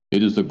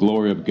It is the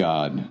glory of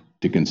God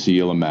to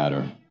conceal a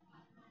matter.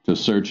 To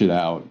search it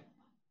out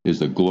is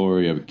the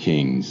glory of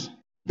kings.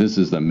 This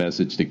is the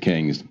Message to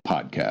Kings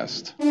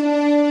podcast.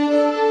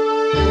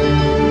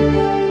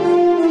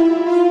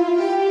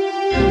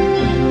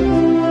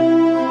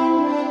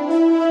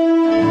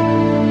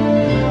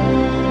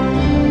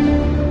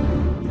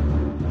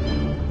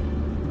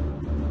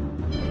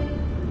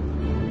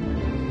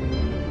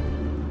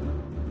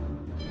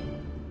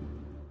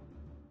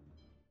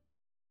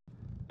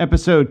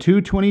 Episode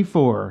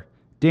 224,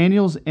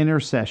 Daniel's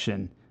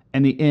Intercession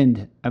and the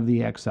End of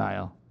the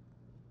Exile.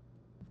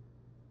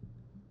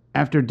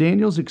 After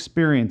Daniel's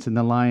experience in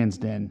the lion's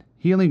den,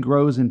 he only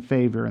grows in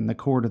favor in the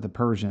court of the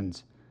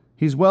Persians.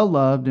 He's well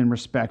loved and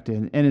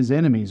respected, and his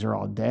enemies are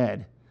all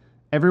dead.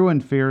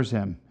 Everyone fears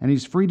him, and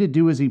he's free to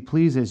do as he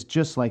pleases,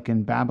 just like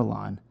in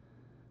Babylon.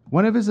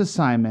 One of his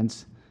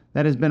assignments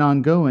that has been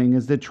ongoing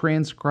is the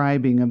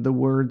transcribing of the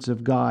words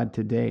of God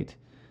to date,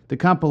 the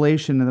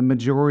compilation of the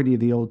majority of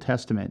the Old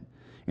Testament.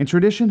 And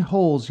tradition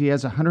holds he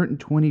has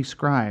 120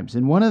 scribes,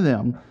 and one of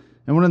them,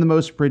 and one of the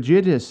most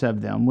prodigious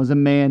of them, was a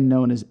man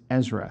known as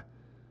Ezra.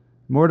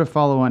 More to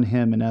follow on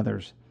him and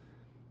others.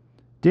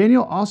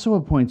 Daniel also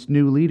appoints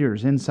new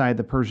leaders inside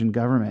the Persian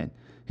government.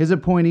 His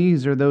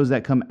appointees, or those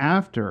that come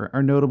after,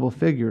 are notable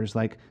figures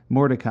like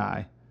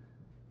Mordecai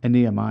and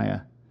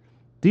Nehemiah.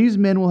 These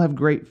men will have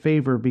great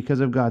favor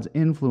because of God's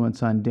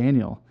influence on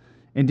Daniel.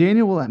 And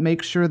Daniel will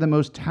make sure the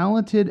most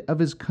talented of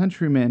his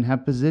countrymen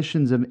have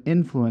positions of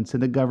influence in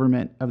the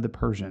government of the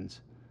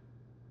Persians.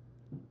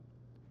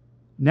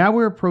 Now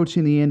we're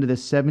approaching the end of the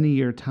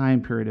 70-year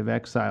time period of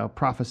exile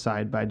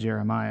prophesied by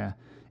Jeremiah.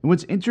 And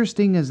what's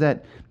interesting is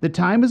that the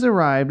time has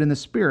arrived in the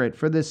Spirit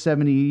for this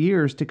 70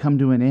 years to come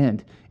to an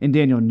end. And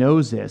Daniel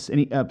knows this, and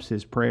he ups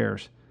his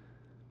prayers.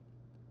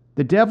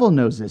 The devil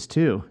knows this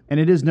too, and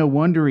it is no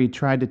wonder he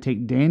tried to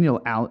take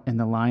Daniel out in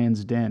the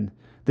lion's den.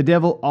 The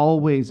devil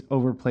always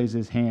overplays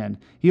his hand.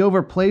 He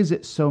overplays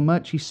it so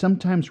much he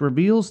sometimes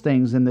reveals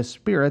things in the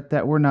spirit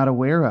that we're not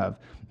aware of,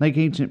 like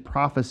ancient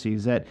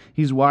prophecies that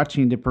he's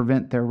watching to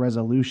prevent their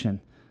resolution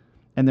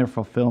and their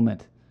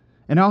fulfillment.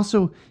 And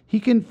also,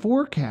 he can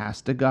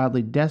forecast a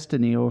godly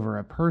destiny over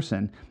a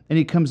person, and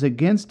he comes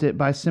against it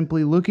by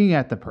simply looking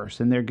at the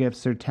person, their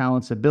gifts, their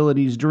talents,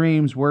 abilities,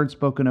 dreams, words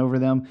spoken over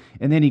them,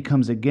 and then he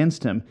comes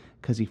against them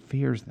because he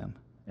fears them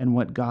and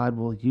what God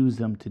will use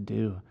them to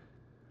do.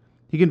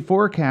 He can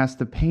forecast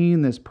the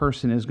pain this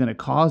person is going to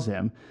cause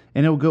him,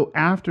 and he'll go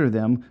after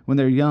them when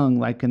they're young,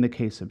 like in the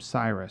case of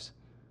Cyrus.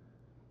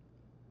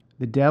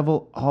 The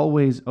devil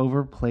always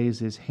overplays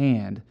his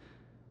hand,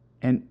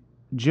 and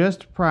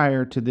just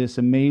prior to this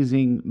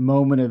amazing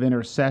moment of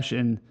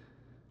intercession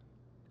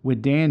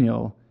with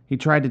Daniel, he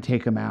tried to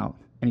take him out,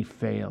 and he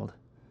failed.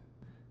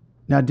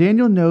 Now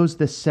Daniel knows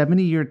the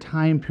 70-year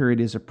time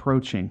period is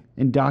approaching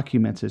and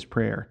documents his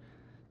prayer.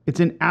 It's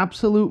an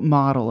absolute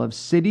model of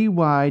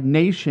citywide,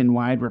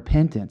 nationwide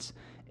repentance.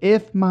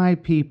 If my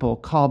people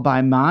call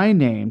by my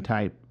name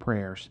type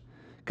prayers.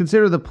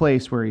 Consider the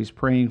place where he's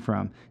praying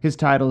from, his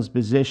title, his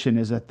position,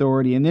 his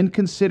authority, and then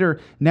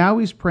consider now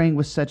he's praying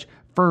with such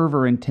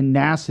fervor and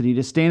tenacity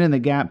to stand in the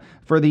gap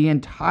for the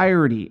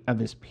entirety of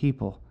his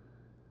people.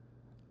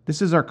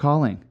 This is our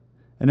calling.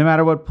 And no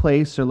matter what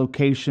place or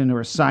location or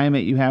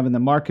assignment you have in the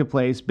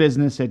marketplace,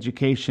 business,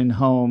 education,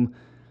 home,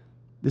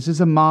 this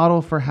is a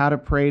model for how to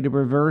pray to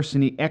reverse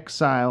any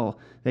exile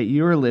that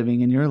you're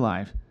living in your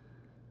life.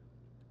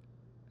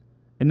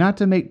 And not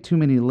to make too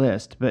many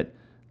lists, but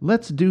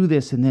let's do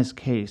this in this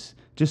case,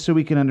 just so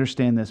we can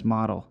understand this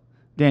model.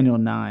 Daniel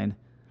 9.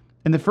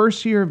 In the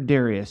first year of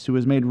Darius, who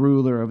was made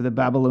ruler over the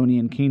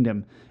Babylonian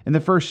kingdom, in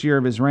the first year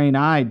of his reign,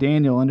 I,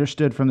 Daniel,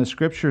 understood from the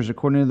scriptures,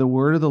 according to the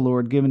word of the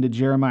Lord given to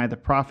Jeremiah the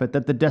prophet,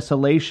 that the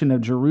desolation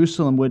of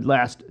Jerusalem would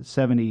last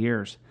 70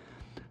 years.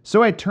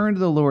 So I turned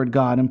to the Lord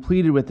God and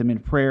pleaded with him in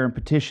prayer and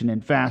petition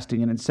and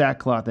fasting and in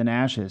sackcloth and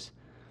ashes.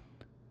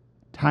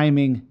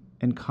 Timing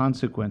and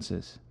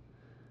consequences.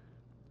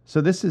 So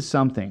this is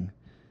something.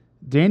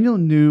 Daniel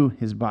knew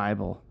his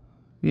Bible.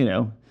 He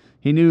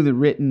knew the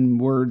written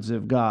words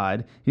of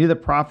God. He knew the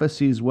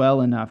prophecies well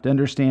enough to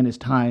understand his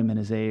time and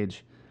his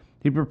age.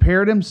 He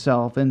prepared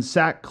himself in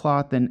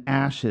sackcloth and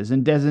ashes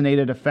and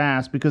designated a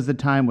fast because the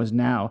time was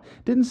now.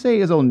 It didn't say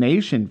his whole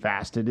nation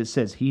fasted. It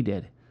says he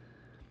did.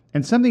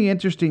 And something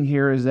interesting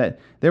here is that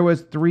there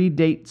was 3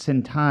 dates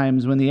and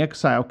times when the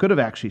exile could have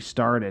actually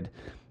started.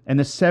 And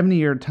the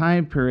 70-year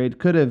time period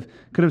could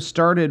have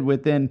started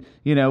within,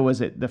 was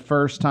it the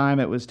first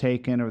time it was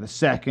taken or the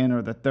second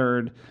or the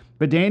third?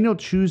 But Daniel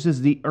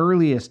chooses the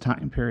earliest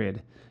time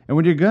period. And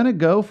when you're going to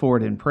go for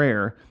it in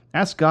prayer,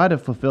 ask God to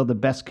fulfill the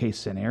best case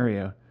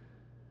scenario.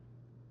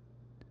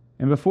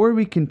 And before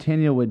we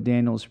continue with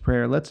Daniel's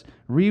prayer, let's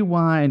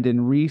rewind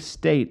and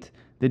restate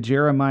the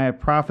Jeremiah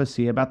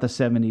prophecy about the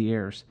 70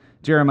 years.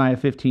 Jeremiah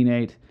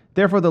 15:8.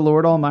 Therefore the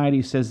Lord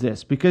Almighty says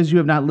this, because you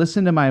have not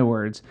listened to my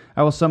words,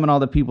 I will summon all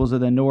the peoples of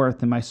the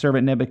north, and my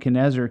servant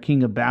Nebuchadnezzar,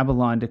 king of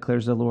Babylon,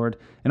 declares the Lord,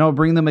 and I will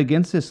bring them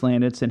against this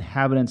land, its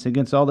inhabitants,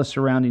 against all the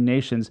surrounding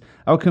nations.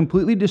 I will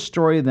completely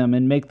destroy them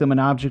and make them an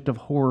object of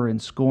horror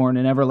and scorn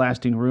and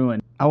everlasting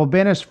ruin. I will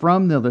banish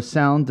from them the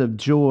sound of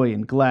joy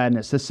and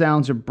gladness, the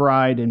sounds of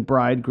bride and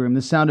bridegroom,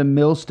 the sound of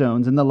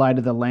millstones and the light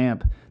of the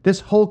lamp. This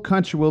whole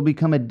country will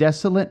become a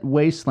desolate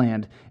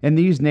wasteland, and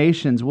these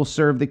nations will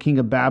serve the king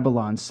of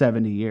Babylon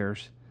 70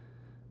 years.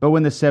 But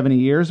when the 70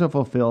 years are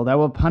fulfilled, I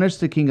will punish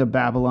the king of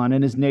Babylon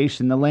and his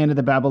nation, the land of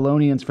the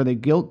Babylonians, for their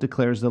guilt,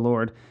 declares the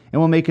Lord,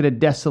 and will make it a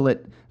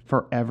desolate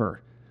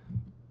forever.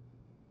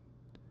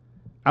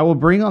 I will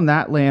bring on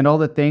that land all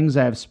the things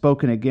I have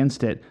spoken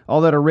against it, all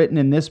that are written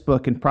in this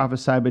book and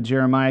prophesied by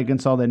Jeremiah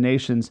against all the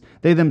nations.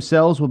 They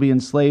themselves will be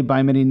enslaved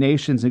by many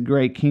nations and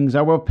great kings.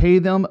 I will pay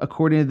them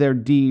according to their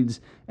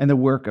deeds and the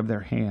work of their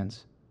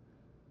hands.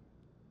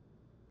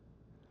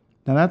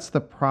 Now that's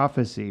the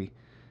prophecy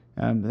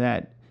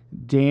that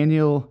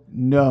Daniel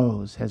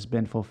knows has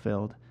been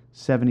fulfilled.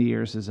 70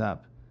 years is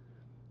up.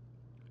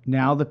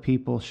 Now the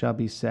people shall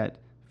be set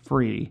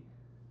free.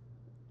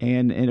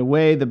 And in a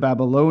way, the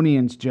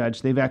Babylonians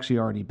judged. They've actually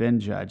already been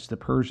judged. The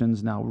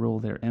Persians now rule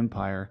their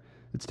empire.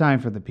 It's time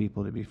for the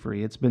people to be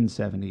free. It's been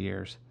 70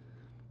 years.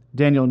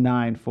 Daniel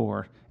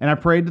 9:4. And I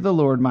prayed to the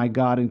Lord my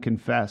God and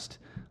confessed,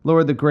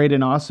 Lord, the great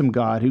and awesome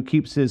God, who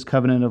keeps his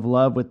covenant of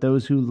love with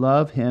those who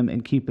love him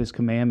and keep his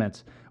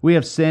commandments. We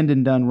have sinned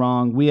and done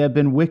wrong. We have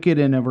been wicked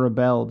and have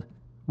rebelled.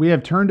 We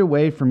have turned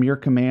away from your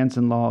commands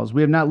and laws.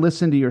 We have not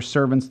listened to your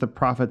servants, the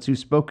prophets, who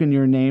spoke in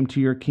your name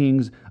to your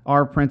kings,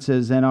 our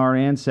princes, and our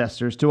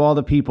ancestors, to all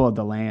the people of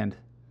the land.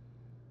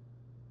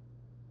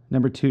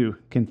 Number 2,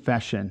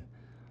 confession.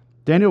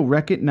 Daniel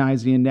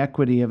recognized the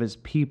iniquity of his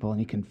people, and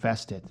he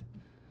confessed it.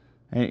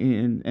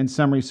 In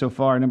summary so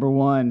far, number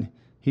 1,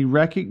 he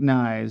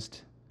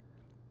recognized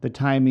the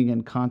timing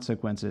and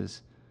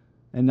consequences.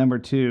 And number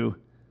 2,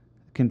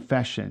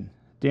 confession.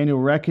 Daniel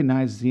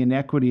recognizes the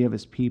inequity of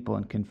his people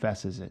and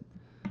confesses it.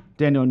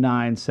 Daniel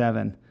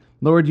 9:7.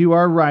 Lord, you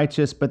are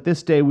righteous, but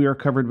this day we are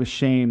covered with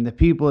shame, the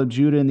people of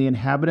Judah and the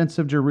inhabitants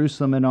of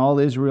Jerusalem and all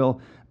Israel,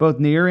 both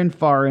near and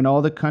far, in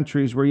all the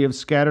countries where you have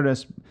scattered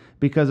us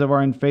because of our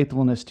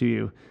unfaithfulness to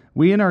you.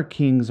 We and our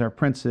kings, our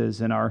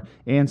princes, and our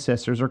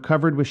ancestors are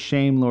covered with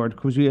shame, Lord,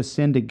 because we have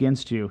sinned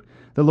against you.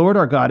 The Lord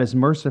our God is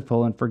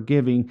merciful and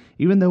forgiving,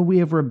 even though we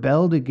have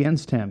rebelled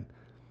against him.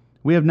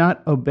 We have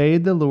not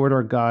obeyed the Lord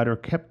our God or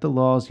kept the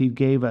laws he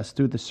gave us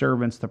through the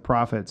servants, the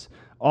prophets.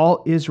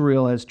 All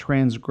Israel has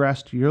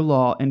transgressed your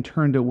law and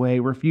turned away,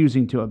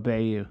 refusing to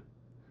obey you.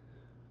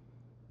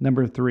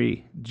 Number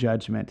 3,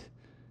 judgment.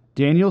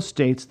 Daniel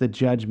states the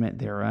judgment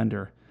they're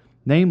under,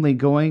 namely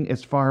going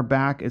as far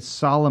back as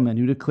Solomon,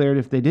 who declared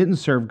if they didn't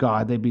serve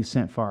God, they'd be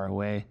sent far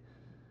away.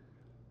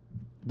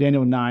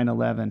 Daniel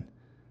 9:11.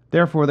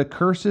 Therefore, the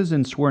curses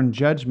and sworn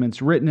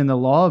judgments written in the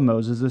law of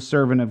Moses, the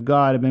servant of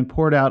God, have been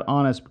poured out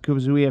on us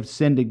because we have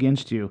sinned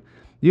against you.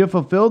 You have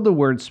fulfilled the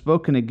words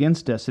spoken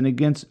against us and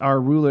against our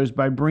rulers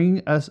by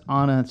bringing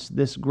on us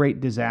this great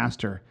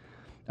disaster.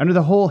 Under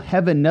the whole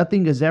heaven,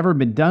 nothing has ever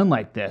been done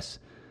like this.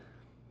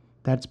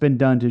 That's been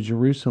done to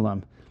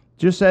Jerusalem.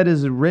 Just as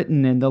is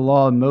written in the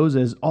law of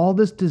Moses, all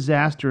this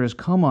disaster has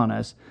come on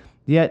us.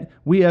 Yet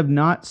we have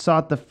not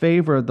sought the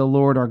favor of the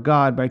Lord our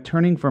God by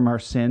turning from our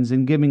sins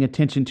and giving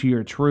attention to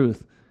your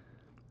truth.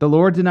 The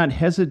Lord did not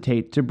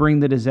hesitate to bring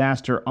the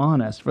disaster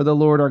on us, for the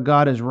Lord our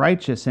God is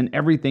righteous in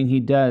everything he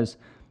does,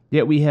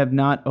 yet we have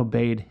not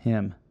obeyed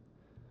him.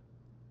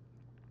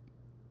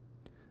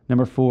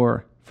 Number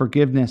 4,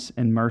 forgiveness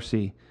and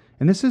mercy.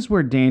 And this is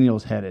where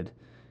Daniel's headed.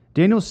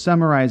 Daniel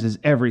summarizes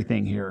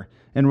everything here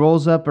and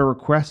rolls up a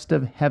request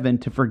of heaven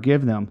to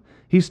forgive them.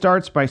 He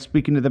starts by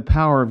speaking to the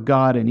power of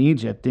God in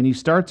Egypt, and he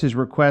starts his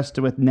request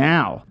with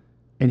now.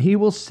 And he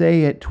will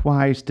say it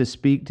twice to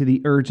speak to the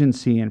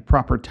urgency and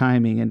proper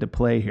timing into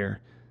play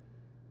here.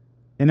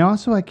 And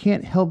also, I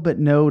can't help but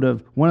note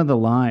of one of the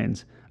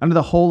lines. Under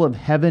the whole of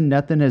heaven,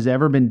 nothing has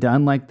ever been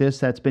done like this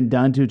that's been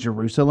done to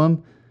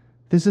Jerusalem.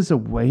 This is a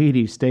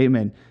weighty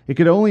statement. It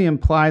could only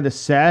imply the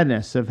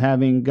sadness of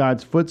having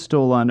God's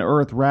footstool on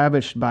earth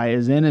ravished by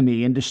his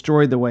enemy and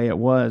destroyed the way it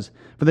was.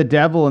 For the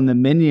devil and the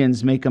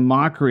minions make a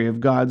mockery of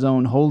God's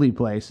own holy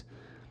place.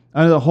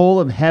 Under the whole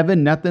of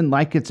heaven, nothing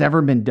like it's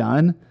ever been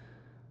done.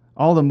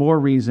 All the more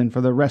reason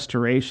for the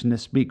restoration to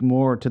speak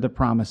more to the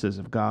promises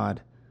of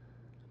God.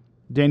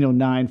 Daniel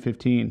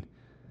 9:15.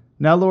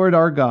 Now, Lord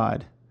our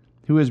God,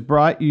 who has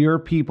brought your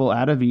people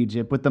out of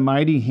Egypt with the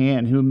mighty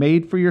hand, who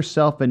made for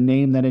yourself a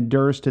name that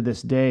endures to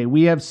this day.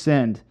 We have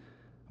sinned.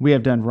 We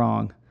have done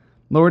wrong.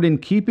 Lord, in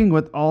keeping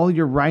with all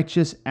your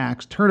righteous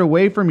acts, turn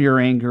away from your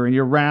anger and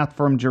your wrath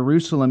from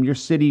Jerusalem, your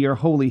city, your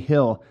holy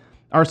hill.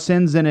 Our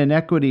sins and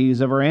iniquities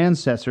of our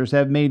ancestors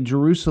have made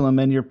Jerusalem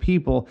and your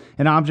people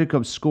an object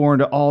of scorn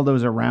to all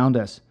those around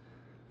us.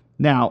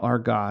 Now, our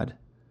God,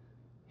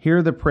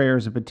 hear the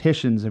prayers and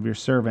petitions of your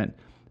servant.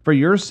 For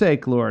your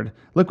sake, Lord,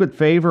 look with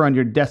favor on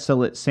your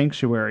desolate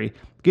sanctuary.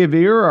 Give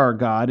ear, our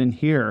God, and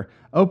hear.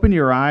 Open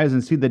your eyes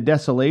and see the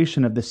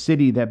desolation of the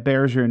city that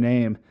bears your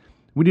name.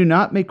 We do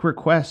not make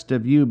request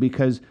of you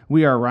because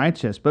we are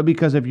righteous, but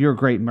because of your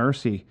great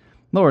mercy.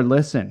 Lord,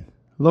 listen.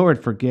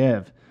 Lord,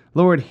 forgive.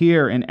 Lord,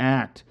 hear and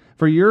act.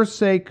 For your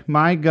sake,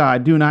 my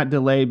God, do not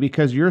delay,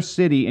 because your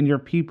city and your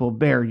people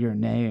bear your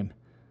name.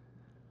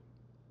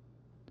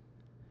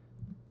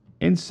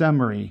 In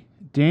summary,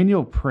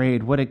 Daniel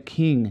prayed what a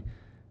king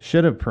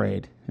should have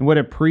prayed and what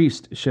a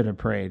priest should have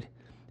prayed.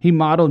 He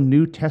modeled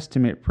New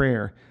Testament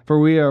prayer, for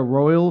we are a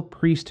royal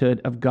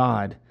priesthood of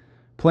God,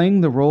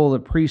 playing the role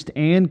of priest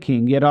and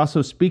king, yet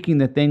also speaking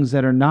the things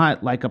that are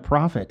not, like a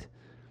prophet.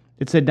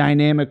 It's a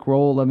dynamic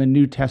role of a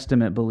New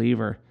Testament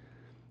believer.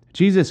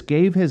 Jesus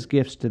gave his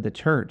gifts to the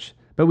church,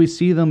 but we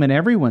see them in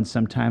everyone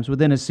sometimes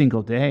within a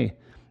single day.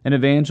 An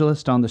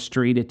evangelist on the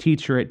street, a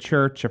teacher at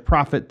church, a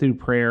prophet through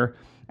prayer,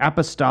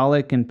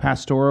 apostolic and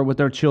pastoral with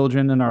our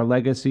children and our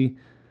legacy.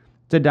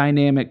 It's a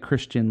dynamic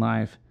Christian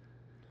life.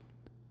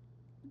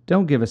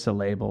 Don't give us a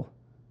label.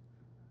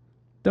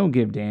 Don't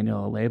give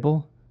Daniel a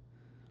label.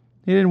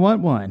 He didn't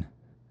want one.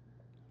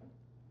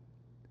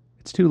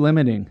 It's too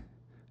limiting.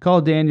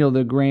 Call Daniel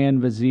the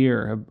Grand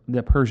Vizier of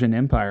the Persian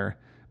Empire,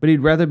 but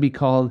he'd rather be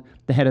called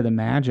the head of the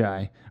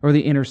Magi or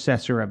the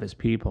intercessor of his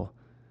people.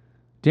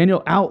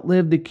 Daniel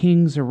outlived the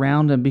kings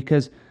around him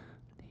because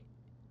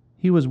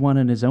he was one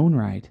in his own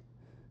right.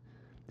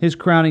 His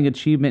crowning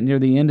achievement near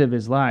the end of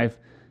his life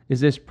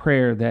is this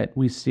prayer that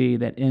we see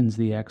that ends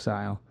the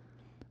exile.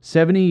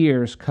 70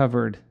 years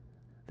covered.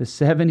 The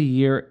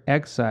 70-year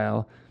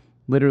exile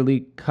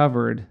literally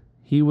covered.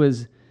 He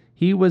was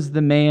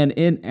the man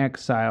in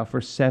exile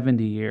for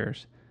 70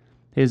 years.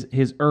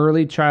 His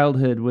early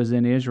childhood was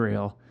in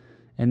Israel,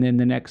 and then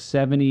the next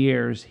 70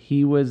 years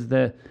he was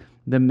the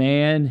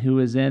man who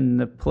was in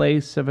the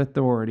place of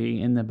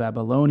authority in the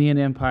Babylonian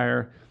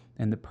Empire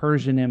and the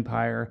Persian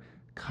Empire,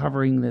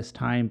 covering this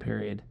time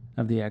period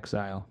of the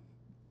exile.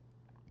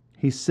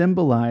 He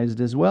symbolized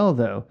as well,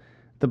 though,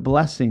 the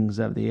blessings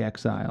of the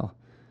exile.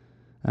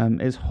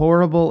 As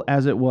horrible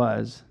as it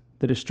was,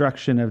 the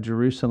destruction of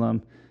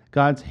Jerusalem,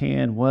 God's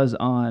hand was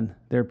on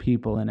their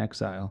people in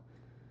exile.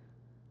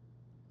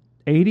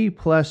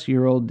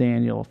 80-plus-year-old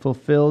Daniel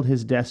fulfilled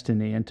his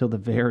destiny until the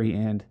very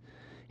end.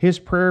 His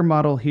prayer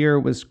model here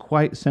was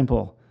quite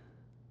simple,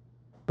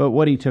 but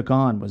what he took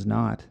on was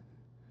not.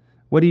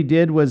 What he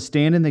did was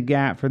stand in the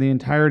gap for the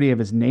entirety of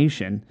his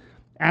nation,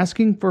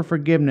 asking for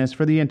forgiveness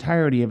for the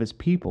entirety of his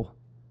people.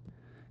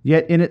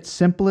 Yet in its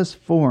simplest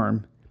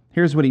form,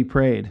 here's what he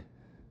prayed.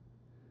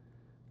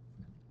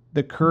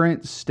 The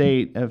current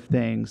state of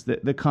things,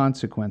 the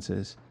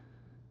consequences,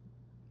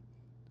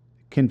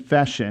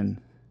 confession,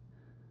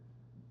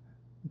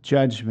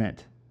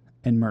 judgment,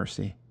 and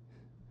mercy.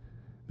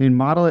 I mean,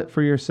 model it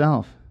for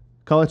yourself.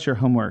 Call it your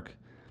homework.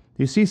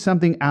 You see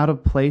something out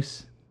of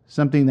place,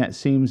 something that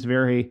seems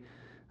very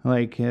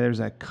like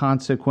there's a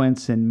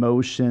consequence in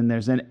motion,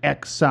 there's an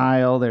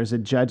exile, there's a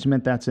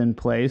judgment that's in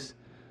place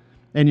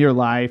in your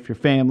life, your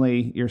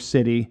family, your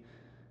city.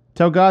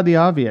 Tell God the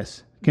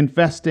obvious.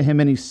 Confess to him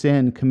any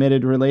sin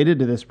committed related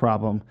to this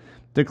problem.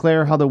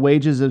 Declare how the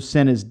wages of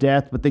sin is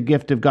death, but the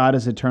gift of God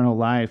is eternal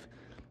life.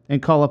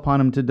 And call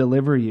upon him to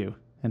deliver you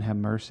and have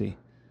mercy.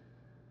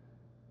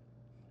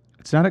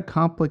 It's not a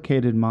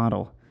complicated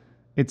model.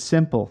 It's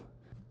simple.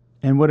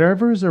 And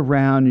whatever is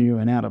around you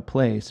and out of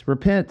place,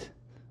 repent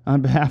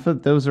on behalf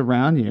of those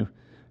around you.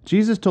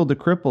 Jesus told the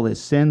cripple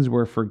his sins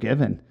were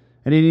forgiven,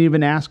 and he didn't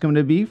even ask him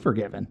to be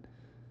forgiven.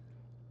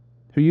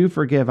 Who you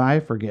forgive,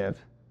 I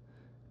forgive.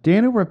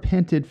 Daniel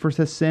repented for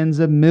the sins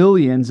of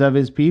millions of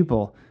his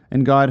people,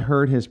 and God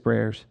heard his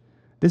prayers.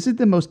 This is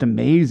the most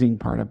amazing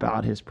part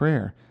about his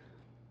prayer.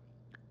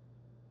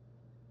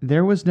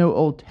 There was no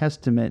Old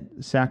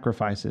Testament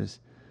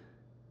sacrifices,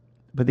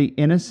 but the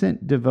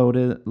innocent,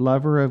 devoted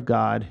lover of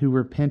God who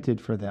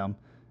repented for them,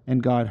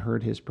 and God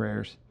heard his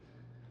prayers.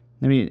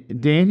 I mean,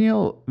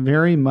 Daniel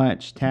very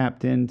much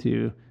tapped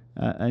into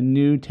a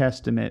New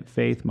Testament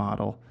faith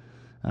model.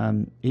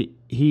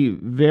 He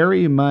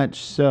very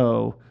much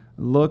so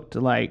looked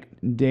like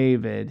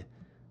David,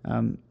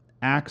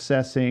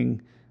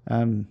 accessing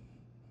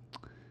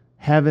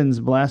heaven's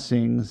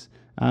blessings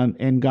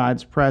in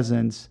God's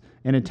presence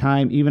in a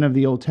time even of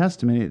the Old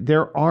Testament.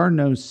 There are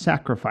no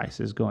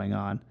sacrifices going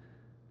on.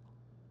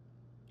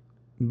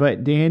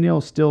 But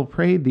Daniel still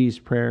prayed these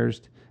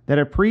prayers that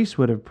a priest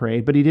would have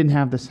prayed, but he didn't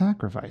have the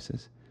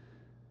sacrifices.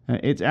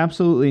 It's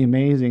absolutely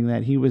amazing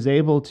that he was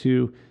able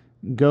to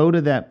go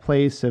to that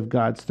place of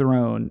God's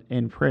throne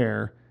in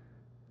prayer,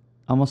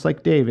 almost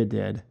like David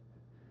did,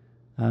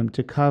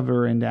 to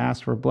cover and to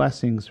ask for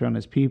blessings from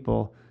his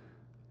people,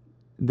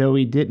 though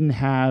he didn't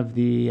have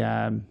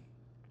the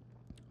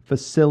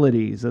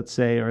facilities, let's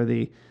say, or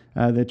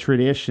the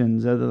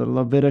traditions of the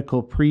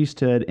Levitical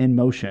priesthood in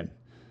motion.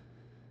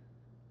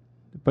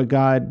 But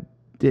God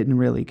didn't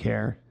really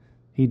care.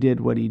 He did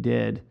what he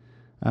did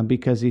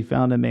because he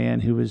found a man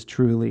who was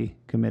truly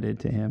committed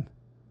to him.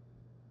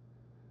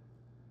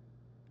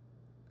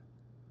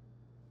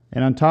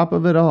 And on top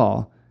of it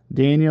all,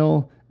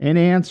 Daniel in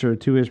answer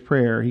to his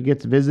prayer, he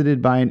gets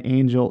visited by an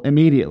angel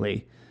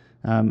immediately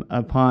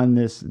upon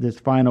this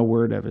final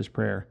word of his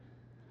prayer.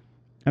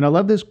 And I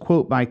love this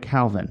quote by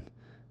Calvin.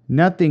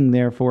 Nothing,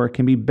 therefore,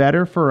 can be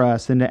better for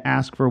us than to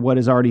ask for what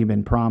has already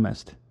been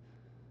promised.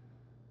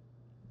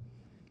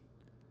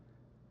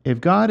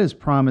 If God has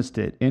promised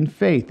it, in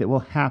faith it will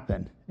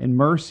happen, and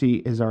mercy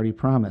is already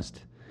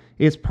promised.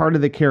 It's part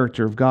of the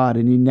character of God,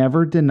 and he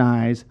never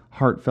denies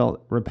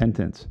heartfelt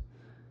repentance.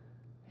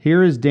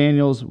 Here is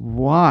Daniel's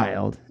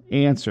wild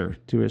answer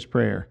to his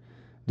prayer.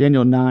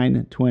 Daniel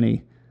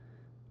 9:20.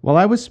 While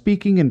I was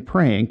speaking and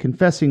praying,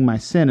 confessing my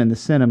sin and the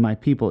sin of my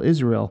people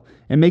Israel,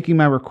 and making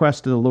my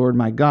request to the Lord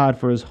my God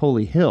for his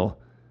holy hill,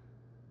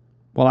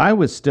 while I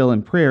was still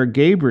in prayer,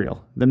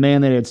 Gabriel, the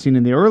man that I had seen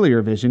in the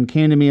earlier vision,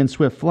 came to me in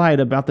swift flight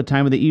about the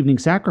time of the evening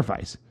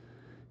sacrifice.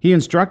 He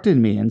instructed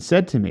me and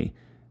said to me,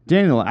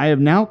 Daniel, I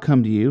have now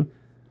come to you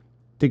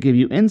to give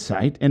you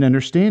insight and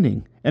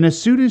understanding. And as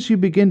soon as you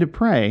begin to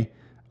pray,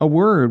 a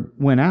word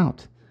went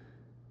out,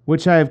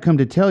 which I have come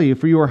to tell you,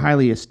 for you are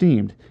highly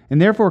esteemed.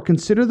 And therefore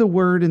consider the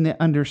word and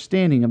the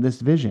understanding of this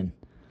vision.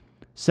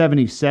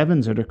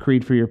 77s are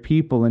decreed for your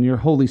people and your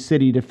holy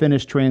city to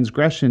finish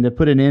transgression, to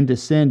put an end to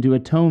sin, to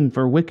atone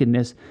for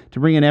wickedness, to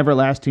bring in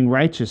everlasting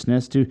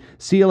righteousness, to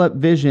seal up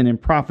vision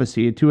and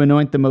prophecy, to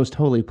anoint the most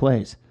holy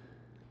place.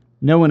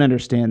 No one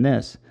understand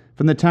this.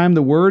 From the time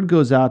the word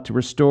goes out to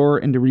restore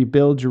and to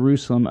rebuild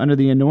Jerusalem under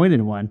the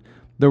Anointed One,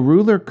 the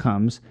ruler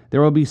comes,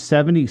 there will be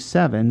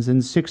 77s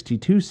and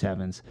 62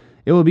 sevens.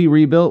 It will be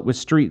rebuilt with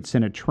streets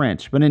and a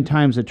trench, but in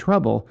times of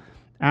trouble,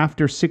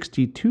 after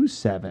 62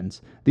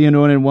 sevens, the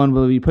Anointed One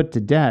will be put to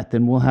death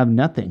and will have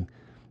nothing.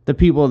 The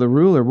people of the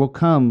ruler will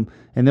come,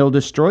 and they'll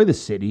destroy the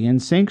city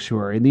and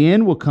sanctuary. The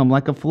end will come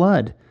like a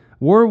flood.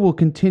 War will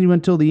continue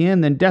until the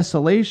end, then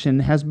desolation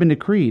has been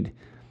decreed.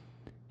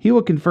 He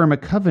will confirm a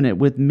covenant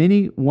with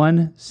many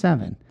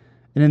 1/7,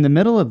 and in the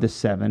middle of the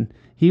 7,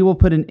 he will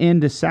put an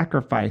end to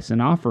sacrifice and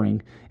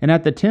offering, and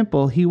at the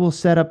temple he will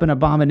set up an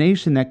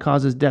abomination that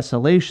causes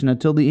desolation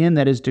until the end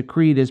that is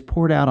decreed is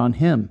poured out on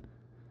him.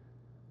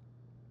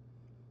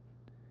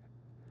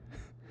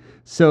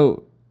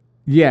 So,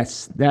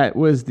 yes, that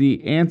was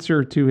the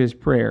answer to his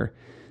prayer.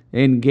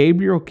 And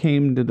Gabriel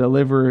came to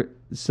deliver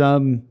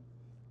some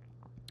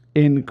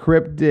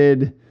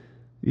encrypted,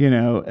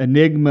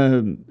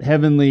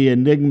 heavenly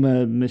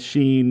enigma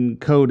machine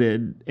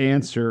coded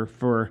answer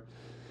for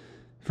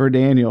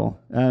Daniel.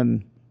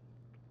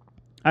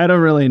 I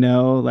don't really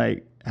know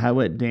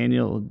what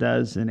Daniel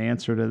does in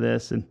answer to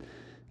this, and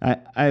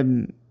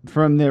I'm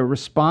from the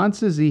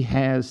responses he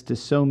has to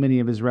so many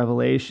of his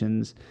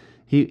revelations.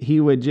 He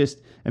would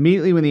just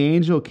immediately when the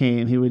angel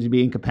came, he would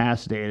be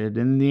incapacitated,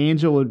 and the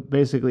angel would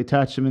basically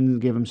touch him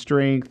and give him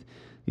strength,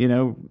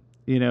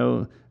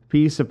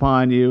 peace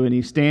upon you, and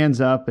he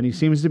stands up and he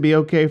seems to be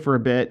okay for a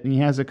bit, and he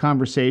has a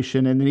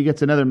conversation, and then he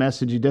gets another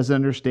message he doesn't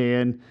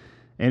understand,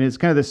 and it's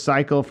kind of this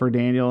cycle for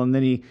Daniel, and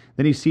then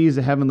he sees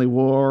a heavenly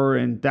war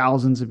and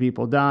thousands of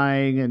people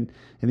dying and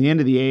the end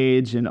of the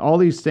age and all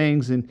these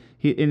things, and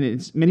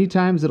it's many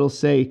times it'll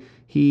say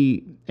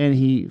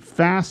he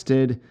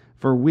fasted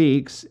for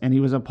weeks, and he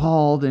was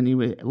appalled, and he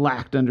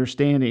lacked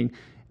understanding.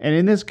 And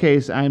in this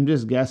case, I'm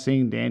just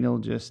guessing Daniel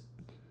just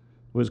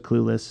was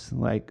clueless,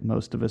 like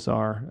most of us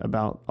are,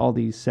 about all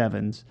these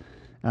sevens.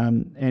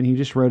 And he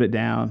just wrote it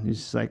down. He's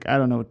just like, I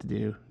don't know what to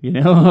do.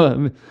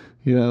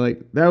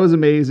 That was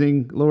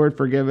amazing. Lord,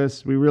 forgive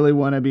us. We really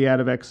want to be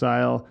out of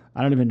exile.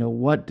 I don't even know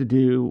what to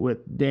do with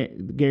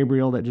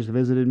Gabriel that just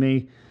visited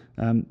me,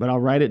 but I'll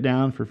write it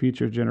down for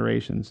future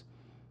generations.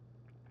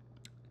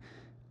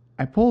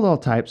 I pulled all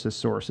types of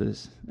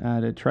sources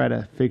to try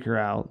to figure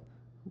out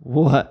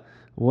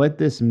what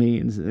this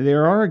means.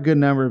 There are a good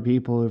number of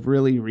people who have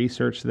really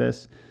researched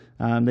this.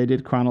 They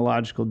did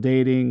chronological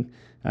dating.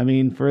 I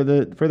mean, for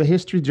the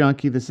history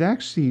junkie, this is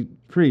actually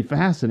pretty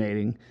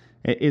fascinating.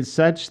 It's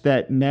such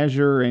that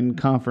measure and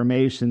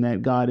confirmation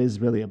that God is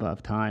really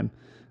above time,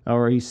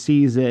 or he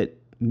sees it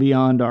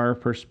beyond our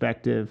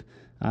perspective,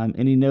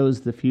 and he knows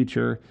the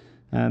future.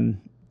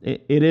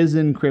 It is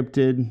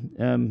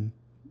encrypted.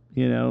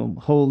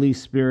 Holy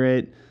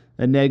Spirit,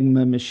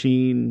 enigma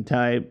machine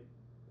type.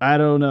 I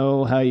don't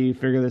know how you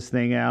figure this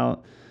thing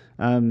out,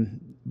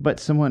 but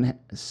someone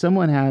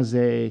has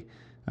a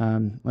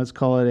let's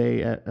call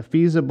it a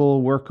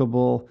feasible,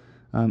 workable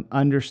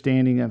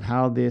understanding of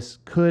how this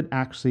could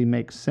actually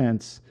make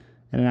sense,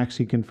 and it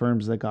actually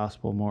confirms the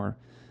gospel more.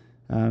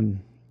 So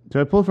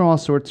I pulled from all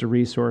sorts of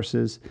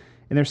resources,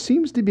 and there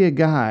seems to be a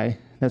guy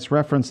that's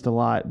referenced a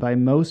lot by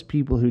most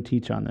people who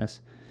teach on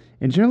this.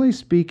 And generally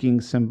speaking,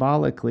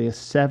 symbolically, a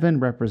 7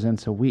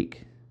 represents a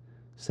week,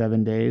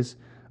 7 days,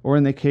 or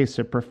in the case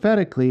of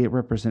prophetically, it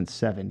represents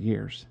 7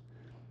 years.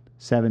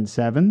 7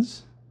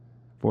 sevens,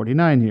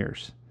 49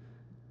 years.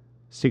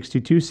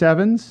 62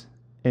 sevens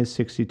is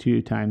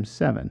 62 times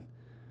 7.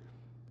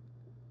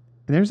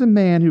 And there's a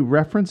man who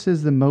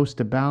references the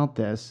most about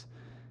this,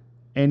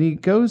 and he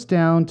goes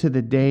down to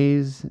the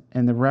days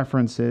and the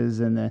references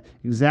and the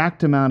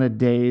exact amount of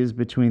days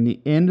between the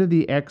end of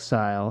the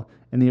exile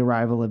and the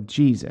arrival of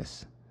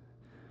Jesus.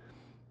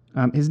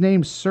 His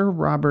name's Sir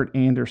Robert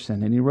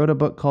Anderson, and he wrote a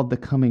book called The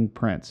Coming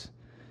Prince.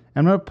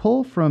 I'm going to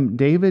pull from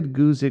David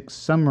Guzik's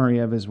summary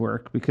of his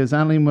work because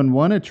I don't even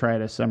want to try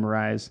to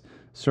summarize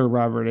Sir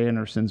Robert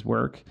Anderson's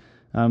work.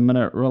 I'm going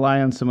to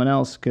rely on someone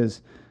else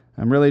because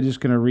I'm really just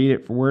going to read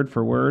it word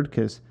for word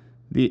because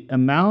the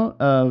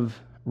amount of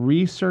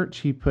research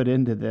he put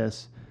into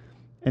this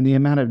and the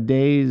amount of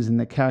days and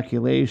the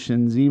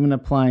calculations, even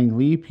applying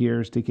leap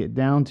years to get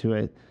down to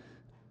it,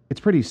 it's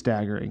pretty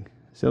staggering.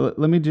 So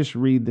let me just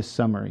read the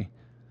summary.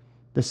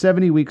 The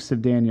 70 Weeks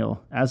of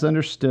Daniel, as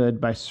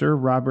understood by Sir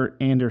Robert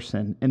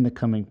Anderson in The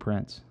Coming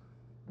Prince.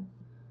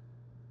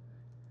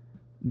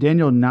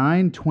 Daniel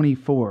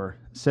 9:24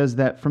 says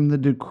that from the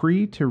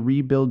decree to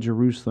rebuild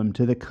Jerusalem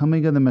to the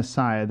coming of the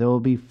Messiah, there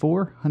will be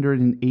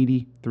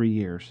 483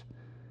 years.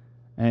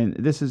 And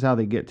this is how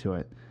they get to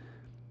it.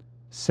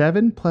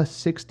 7 plus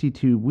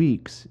 62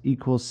 weeks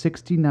equals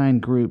 69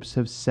 groups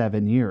of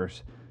 7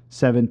 years.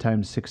 7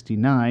 times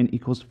 69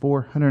 equals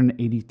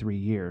 483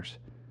 years.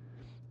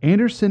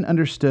 Anderson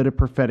understood a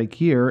prophetic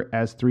year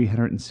as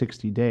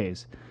 360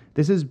 days.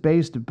 This is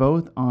based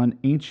both on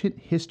ancient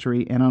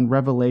history and on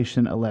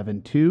Revelation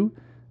 11:2,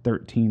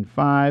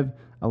 13:5,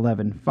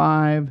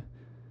 11:5,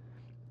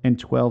 and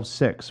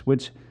 12:6,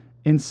 which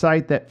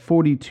incite that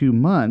 42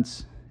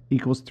 months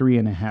equals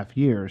 3.5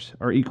 years,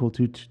 or equal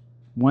to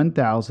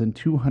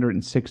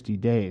 1,260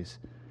 days.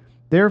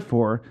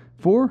 Therefore,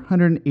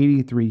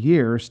 483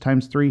 years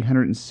times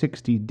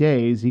 360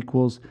 days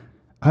equals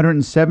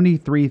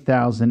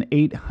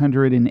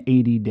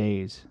 173,880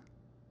 days.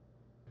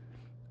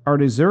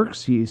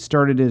 Artaxerxes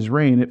started his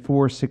reign at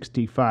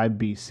 465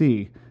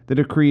 BC. The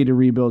decree to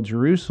rebuild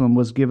Jerusalem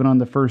was given on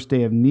the first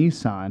day of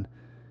Nisan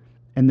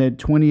and the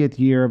 20th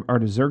year of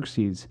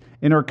Artaxerxes.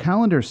 In our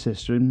calendar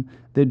system,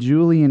 the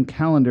Julian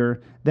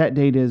calendar, that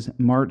date is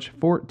March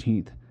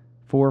 14th,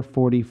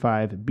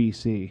 445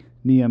 BC,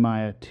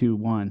 Nehemiah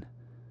 2:1.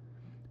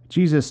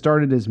 Jesus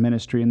started his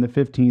ministry in the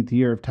 15th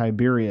year of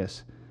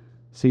Tiberius.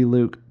 See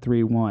Luke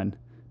 3:1.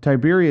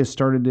 Tiberius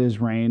started his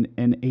reign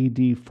in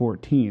AD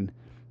 14,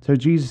 so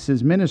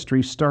Jesus'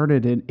 ministry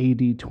started in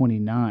AD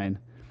 29.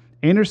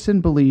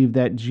 Anderson believed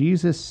that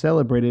Jesus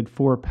celebrated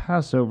 4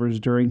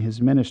 Passovers during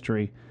his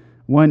ministry,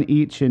 one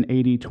each in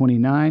AD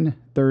 29,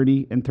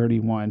 30, and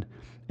 31,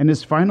 and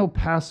his final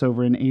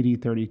Passover in AD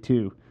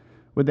 32.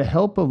 With the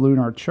help of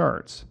lunar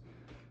charts,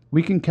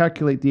 we can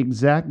calculate the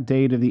exact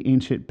date of the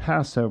ancient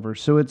Passover,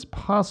 so it's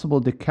possible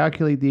to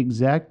calculate the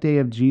exact day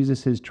of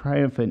Jesus'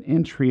 triumphant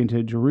entry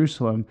into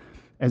Jerusalem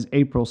as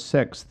April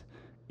 6th,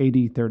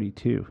 AD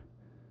 32.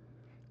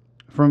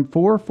 From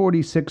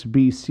 446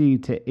 BC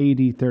to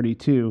AD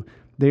 32,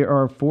 there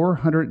are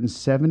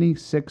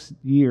 476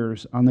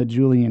 years on the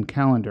Julian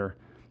calendar,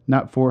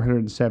 not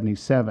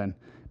 477,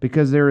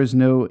 because there is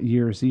no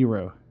year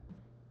zero.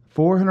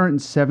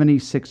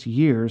 476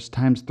 years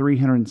times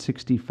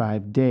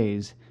 365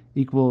 days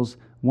equals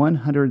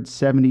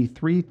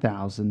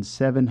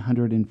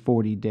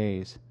 173,740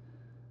 days.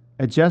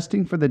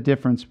 Adjusting for the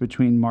difference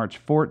between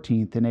March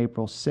 14th and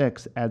April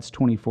 6th adds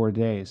 24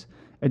 days.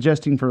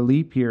 Adjusting for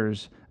leap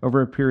years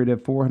over a period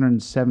of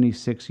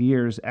 476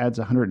 years adds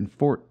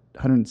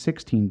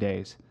 116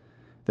 days.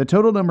 The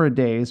total number of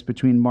days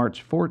between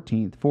March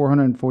 14th,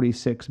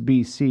 446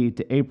 BC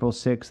to April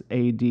 6th,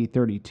 AD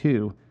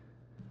 32,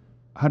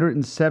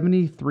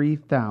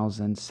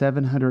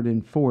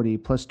 173,740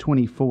 plus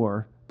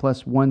 24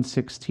 plus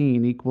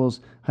 116 equals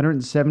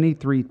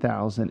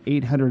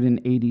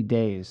 173,880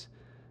 days.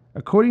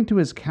 According to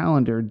his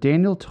calendar,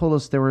 Daniel told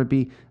us there would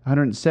be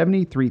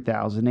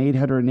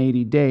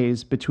 173,880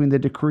 days between the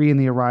decree and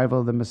the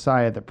arrival of the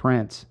Messiah, the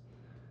Prince.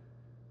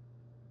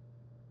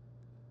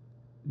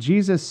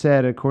 Jesus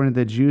said, according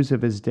to the Jews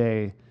of his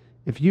day,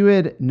 if you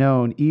had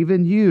known,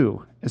 even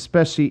you,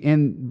 especially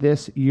in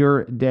this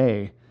your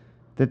day,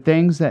 the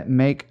things that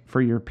make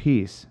for your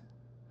peace.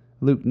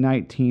 Luke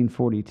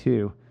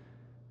 19:42.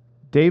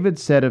 David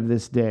said of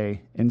this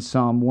day in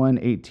Psalm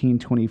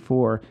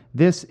 118:24,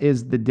 this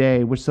is the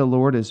day which the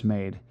Lord has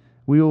made.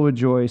 We will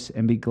rejoice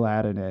and be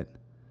glad in it.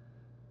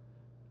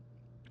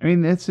 I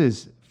mean, this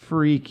is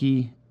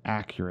freaky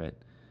accurate.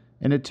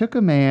 And it took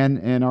a man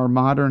in our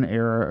modern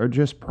era, or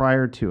just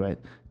prior to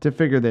it, to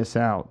figure this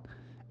out.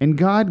 And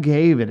God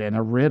gave it in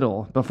a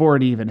riddle before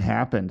it even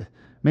happened. I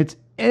mean, it's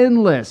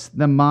endless,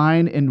 the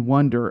mind and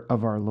wonder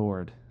of our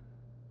Lord.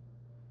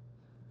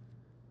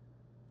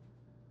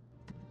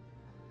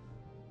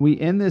 We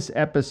end this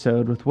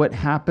episode with what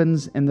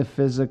happens in the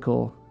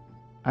physical,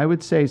 I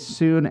would say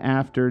soon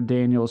after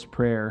Daniel's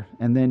prayer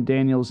and then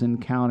Daniel's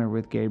encounter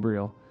with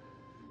Gabriel.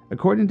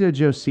 According to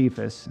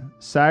Josephus,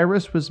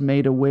 Cyrus was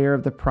made aware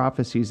of the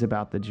prophecies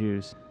about the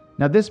Jews.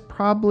 Now this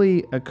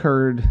probably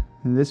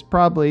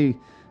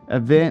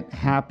event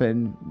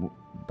happened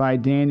by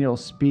Daniel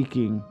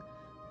speaking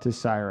to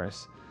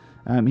Cyrus.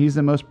 He's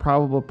the most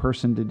probable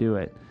person to do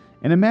it.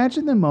 And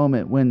imagine the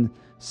moment when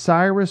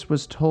Cyrus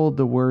was told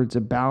the words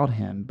about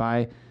him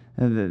by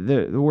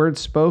the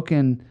words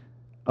spoken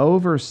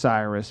over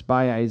Cyrus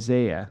by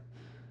Isaiah.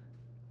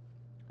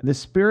 The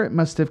Spirit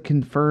must have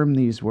confirmed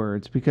these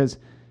words because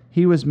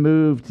he was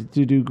moved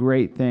to do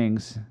great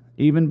things,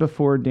 even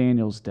before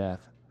Daniel's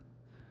death.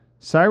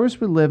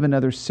 Cyrus would live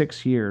another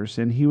 6 years,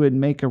 and he would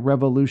make a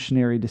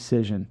revolutionary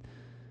decision.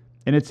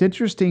 And it's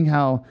interesting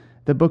how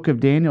the book of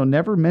Daniel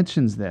never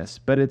mentions this,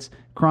 but it's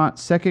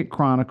Second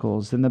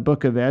Chronicles and the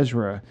book of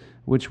Ezra,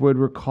 which would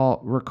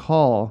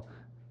recall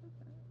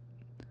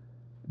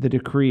the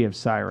decree of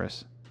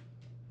Cyrus.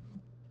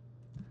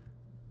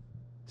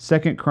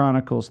 2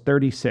 Chronicles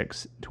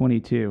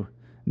 36:22.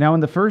 Now in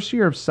the first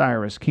year of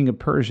Cyrus, king of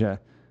Persia,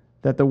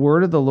 that the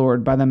word of the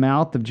Lord by the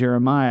mouth of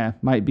Jeremiah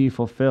might be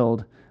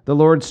fulfilled, the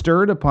Lord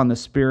stirred upon the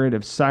spirit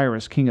of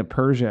Cyrus, king of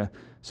Persia,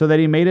 so that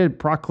he made a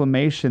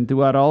proclamation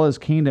throughout all his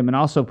kingdom and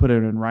also put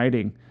it in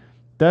writing.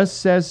 Thus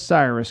says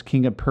Cyrus,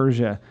 king of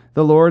Persia,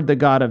 the Lord, the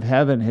God of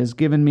heaven, has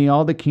given me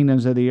all the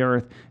kingdoms of the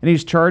earth, and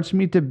he's charged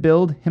me to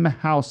build him a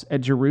house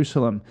at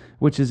Jerusalem,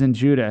 which is in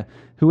Judah.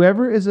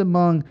 Whoever is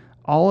among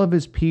all of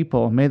his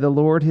people, may the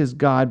Lord his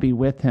God be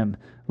with him.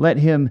 Let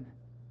him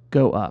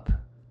go up.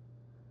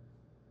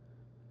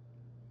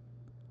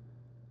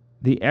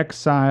 The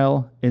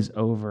exile is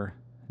over.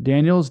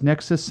 Daniel's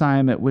next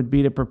assignment would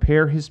be to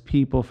prepare his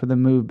people for the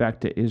move back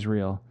to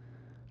Israel.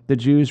 The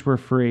Jews were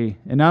free,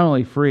 and not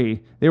only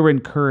free, they were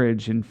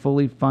encouraged and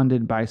fully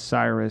funded by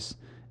Cyrus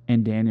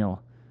and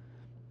Daniel.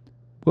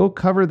 We'll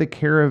cover the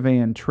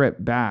caravan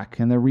trip back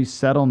and the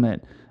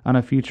resettlement on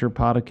a future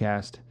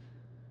podcast.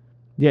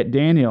 Yet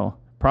Daniel,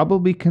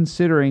 probably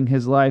considering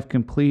his life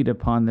complete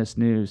upon this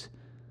news,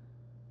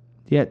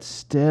 yet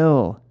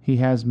still he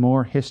has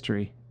more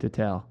history to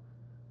tell.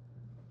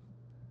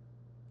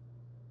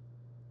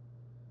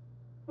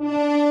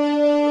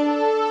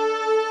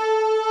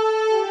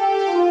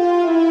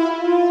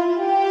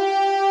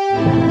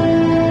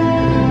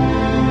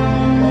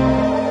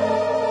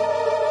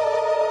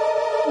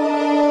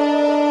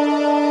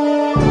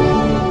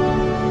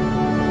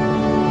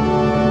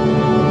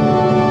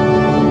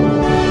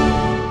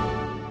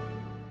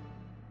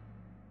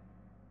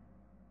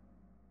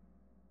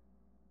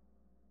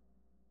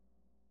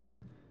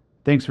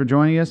 Thanks for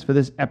joining us for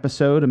this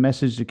episode of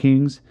Message to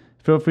Kings.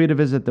 Feel free to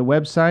visit the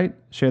website,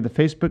 share the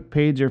Facebook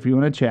page, or if you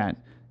want to chat,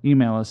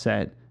 email us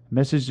at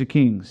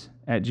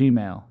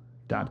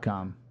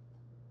messagetokings@gmail.com.